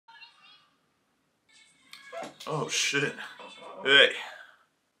Oh shit. Hey.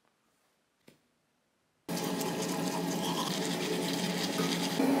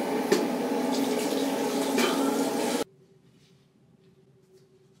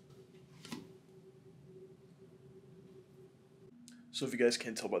 So if you guys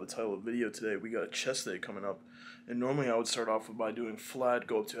can't tell by the title of the video today, we got a chest day coming up. And normally I would start off by doing flat,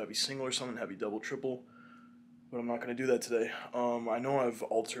 go up to heavy single or something, heavy double, triple. But I'm not going to do that today. I know I've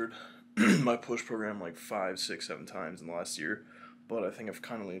altered my push program like 5, 6, 7 times in the last year. But I think I've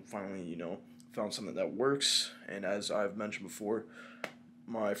finally, you know, found something that works. And as I've mentioned before,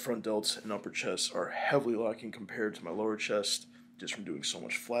 my front delts and upper chest are heavily lacking compared to my lower chest just from doing so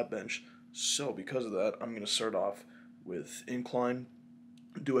much flat bench. So because of that, I'm going to start off with incline,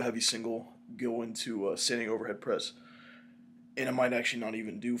 do a heavy single, go into standing overhead press, and I might actually not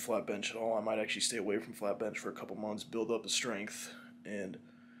even do flat bench at all. I might actually stay away from flat bench for a couple months, build up the strength, and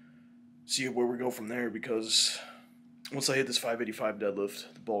see where we go from there, because once I hit this 585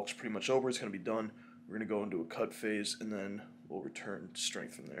 deadlift, the bulk's pretty much over, it's going to be done. We're going to go into a cut phase, and then we'll return to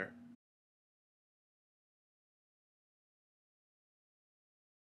strength from there.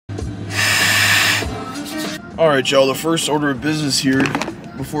 Alright y'all, the first order of business here,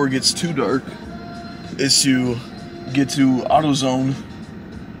 before it gets too dark, is to get to AutoZone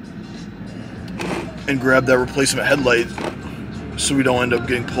and grab that replacement headlight so we don't end up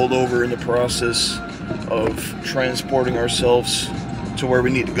getting pulled over in the process of transporting ourselves to where we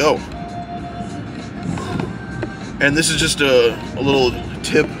need to go. And this is just a little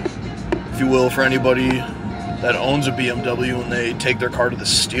tip, if you will, for anybody that owns a BMW and they take their car to the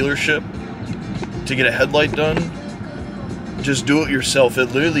dealership to get a headlight done. Just do it yourself. It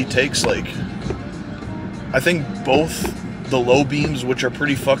literally takes like, I think both the low beams, which are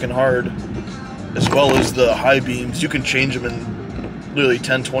pretty fucking hard, as well as the high beams, you can change them in literally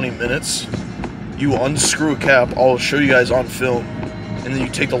 10-20 minutes. You unscrew a cap, I'll show you guys on film, and then you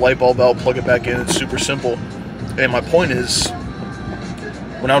take the light bulb out, plug it back in. It's super simple. And my point is,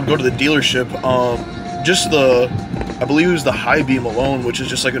 when I would go to the dealership, just I believe it was the high beam alone, which is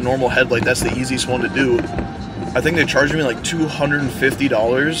just like a normal headlight, that's the easiest one to do. I think they charged me like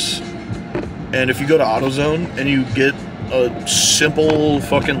 $250, and if you go to AutoZone and you get a simple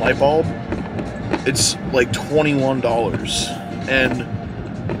fucking light bulb, it's like $21. And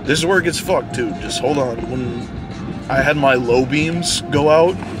this is where it gets fucked too. Just hold on. When I had my low beams go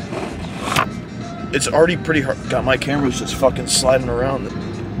out, it's already pretty hard. God, my camera's just fucking sliding around.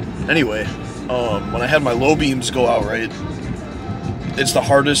 Anyway, when I had my low beams go out, right, it's the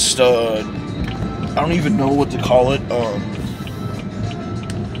hardest, I don't even know what to call it,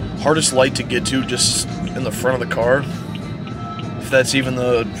 hardest light to get to, just in the front of the car, if that's even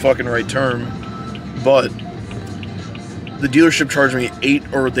the fucking right term. But the dealership charged me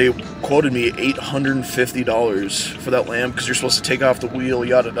they quoted me $850 for that lamp, because you're supposed to take off the wheel,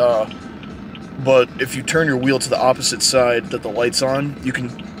 yada da. But if you turn your wheel to the opposite side that the light's on, you can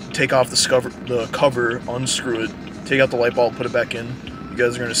take off the cover, unscrew it, take out the light bulb, put it back in. You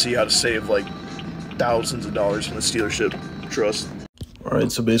guys are going to see how to save like thousands of dollars from this dealership. Trust.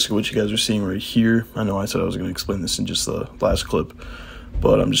 Alright, so basically what you guys are seeing right here, I know I said I was going to explain this in just the last clip,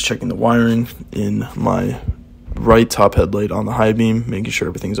 but I'm just checking the wiring in my right top headlight on the high beam, making sure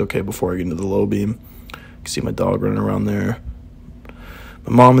everything's okay before I get into the low beam. You can see my dog running around there.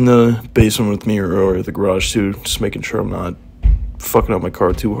 My mom in the basement with me, or the garage too, just making sure I'm not fucking up my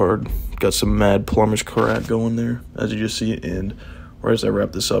car too hard. Got some mad plumber's crack going there, as you just see. And right as I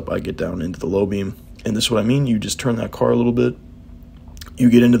wrap this up, I get down into the low beam. And this is what I mean. You just turn that car a little bit.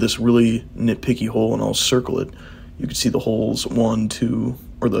 You get into this really nitpicky hole, and I'll circle it. You can see the holes 1, 2,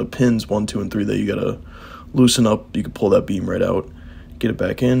 or the pins 1, 2, and 3 that you gotta loosen up. You can pull that beam right out, get it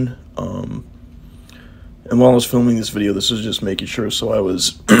back in. And while I was filming this video, this was just making sure. So I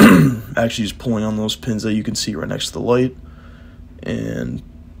was actually just pulling on those pins that you can see right next to the light. And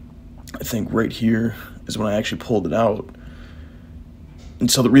I think right here is when I actually pulled it out. And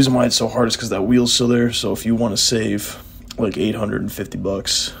so the reason why it's so hard is because that wheel's still there. So if you want to save like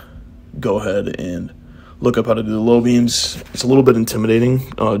 $850, go ahead and look up how to do the low beams. It's a little bit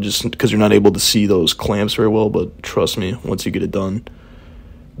intimidating, just because you're not able to see those clamps very well, but trust me, once you get it done,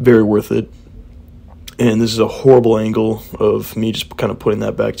 very worth it. And this is a horrible angle of me just kind of putting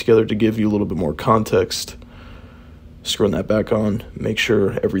that back together to give you a little bit more context. Screwing that back on, make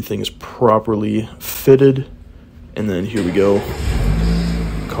sure everything is properly fitted, and then here we go.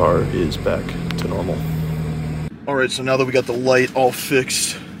 Car is back to normal. Alright, so now that we got the light all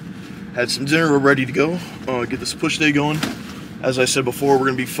fixed, had some dinner, we're ready to go. Get this push day going. As I said before, we're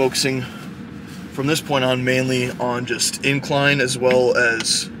going to be focusing from this point on mainly on just incline, as well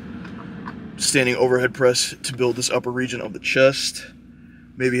as standing overhead press to build this upper region of the chest.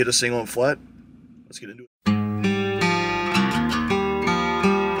 Maybe hit a single and flat. Let's get into it.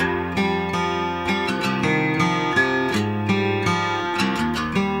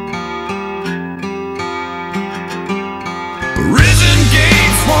 Prison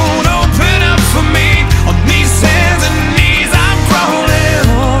gates won't open up for me. On these hands and knees I'm crawling.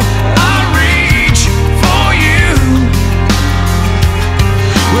 I reach for you.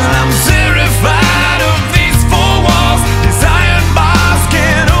 Well, I'm terrified of these four walls. These iron bars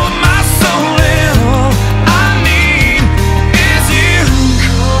can't hold my soul in. All I need is you.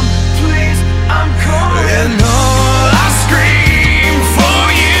 Come, please, I'm calling. And all I scream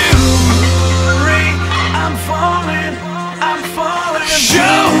for you. I'm falling. I'm falling.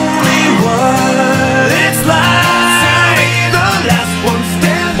 Show me what it's like. The last one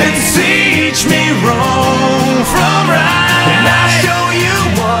standing. And teach me wrong from right. And I'll show you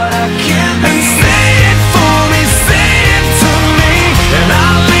what I can be. And say it for me, say it to me. And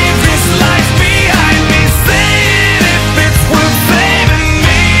I'll leave this life behind me. Say it if it's worth saving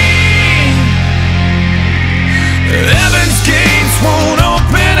me. Heaven's gates won't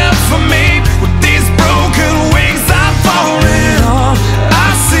open up for me. With these broken wings I'm falling. All I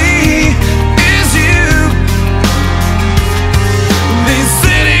see is you. These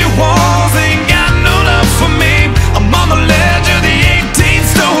city walls ain't got no love for me. I'm on the ledge of the 18th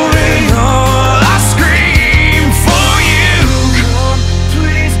story. All I scream for you. Come,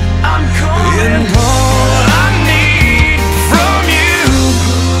 please, I'm calling. And all I need from you.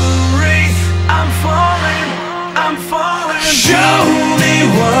 Hurry, I'm falling. I'm falling. Show me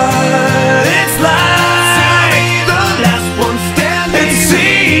what it's like. The last one standing. And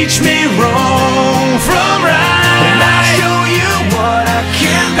teach me wrong from right. And I'll show you what I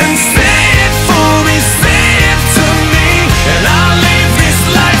can be. And say it for me, say it to me. And I'll leave this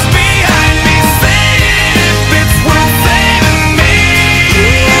life behind me. Say it if it's worth saving me.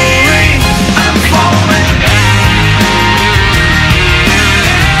 I'm falling.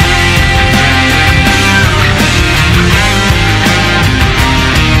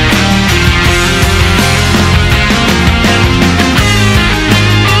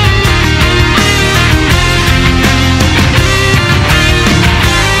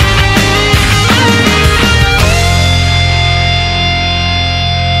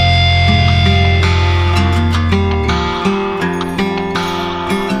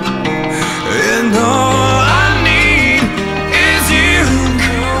 And all I need is you.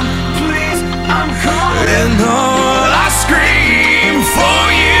 Come, please, I'm calling. And all I scream for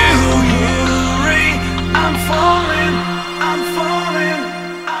you. Hurry, I'm falling. I'm falling.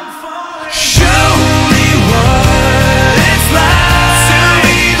 I'm falling. Show me what it's like. Tell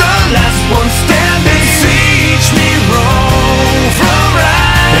me the last one standing. Teach me wrong from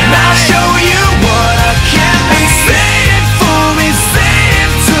right. And I'll show you what I can be. Say it for me, say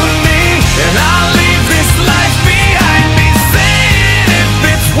it to me. And I'll leave this life behind me. Say it if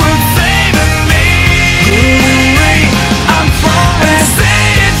it's worth saving me. I'm falling. Say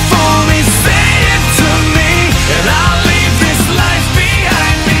it for me, say it to me. And I'll leave this life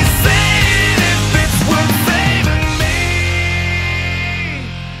behind me. Say it if it's worth saving me.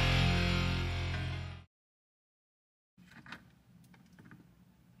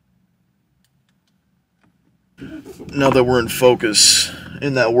 Now that we're in focus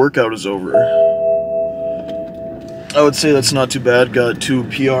and that workout is over, I would say that's not too bad. Got 2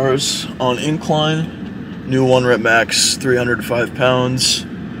 PRs on incline, new 1 rep max, 305 pounds,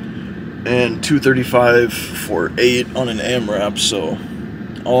 and 235 for 8 on an AMRAP. So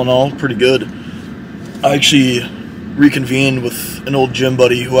all in all, pretty good. I actually reconvened with an old gym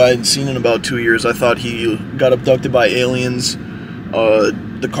buddy who I hadn't seen in about 2 years. I thought he got abducted by aliens.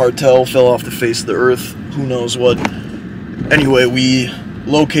 The cartel fell off the face of the earth. Who knows what. Anyway, we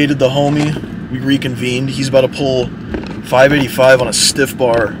located the homie. We reconvened. He's about to pull 585 on a stiff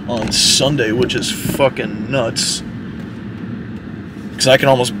bar on Sunday, which is fucking nuts. Because I can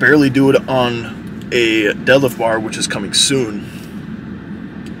almost barely do it on a deadlift bar, which is coming soon.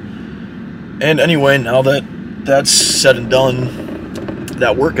 And anyway, now that that's said and done,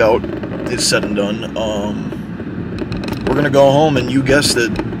 that workout is said and done, we're gonna go home and, you guessed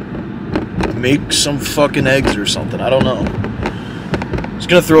it, make some fucking eggs or something. I don't know. Just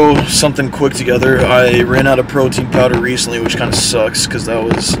gonna throw something quick together. I ran out of protein powder recently, which kind of sucks, because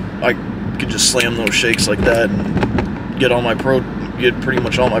I could just slam those shakes like that and get pretty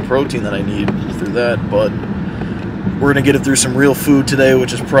much all my protein that I need through that. But we're gonna get it through some real food today,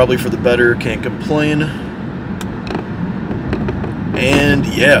 which is probably for the better. Can't complain. And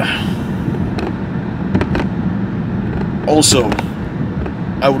yeah. Also,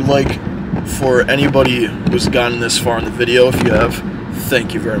 I would like for anybody who's gotten this far in the video, if you have,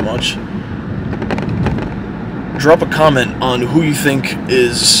 thank you very much. Drop a comment on who you think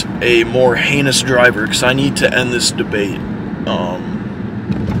is a more heinous driver, because I need to end this debate.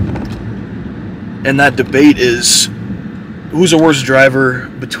 And that debate is, who's a worse driver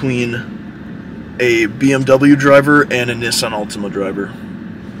between a BMW driver and a Nissan Altima driver?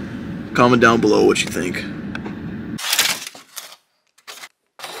 Comment down below what you think.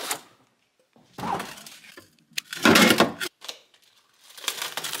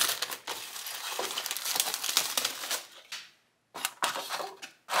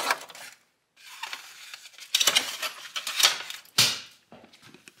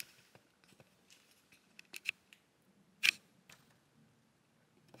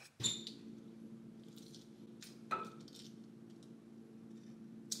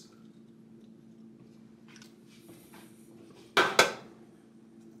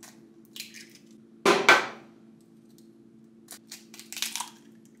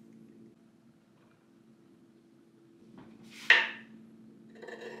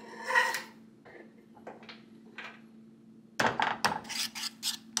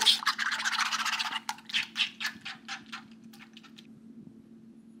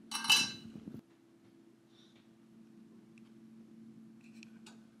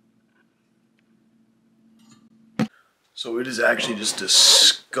 So it is actually just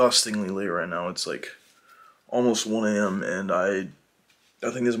disgustingly late right now. It's like almost 1 a.m. and I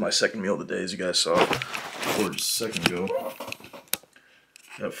think this is my second meal of the day, as you guys saw just a second ago.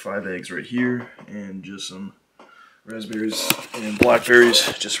 I have 5 eggs right here and just some raspberries and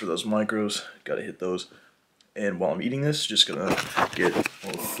blackberries just for those micros. Gotta hit those. And while I'm eating this, just gonna get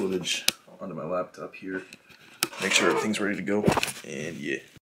all the footage onto my laptop here. Make sure everything's ready to go. And yeah.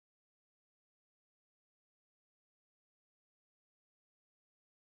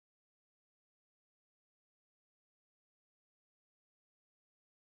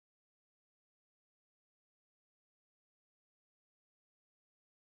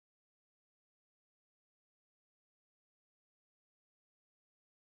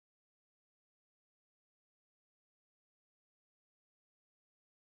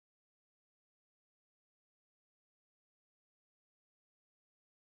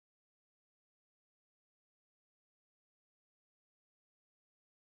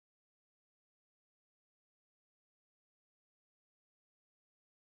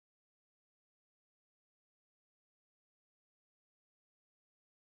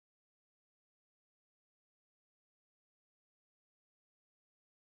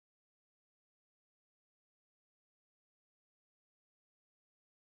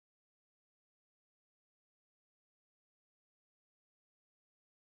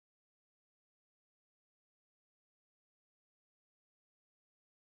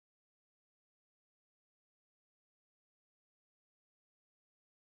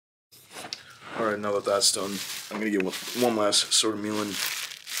 Alright, now that that's done, I'm going to get one last soda meal and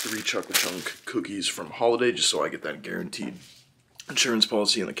 3 chocolate chunk cookies from Holiday, just so I get that guaranteed insurance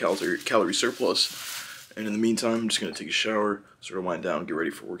policy and the calorie surplus. And in the meantime, I'm just going to take a shower, sort of wind down, get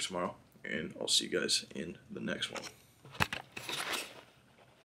ready for work tomorrow, and I'll see you guys in the next one.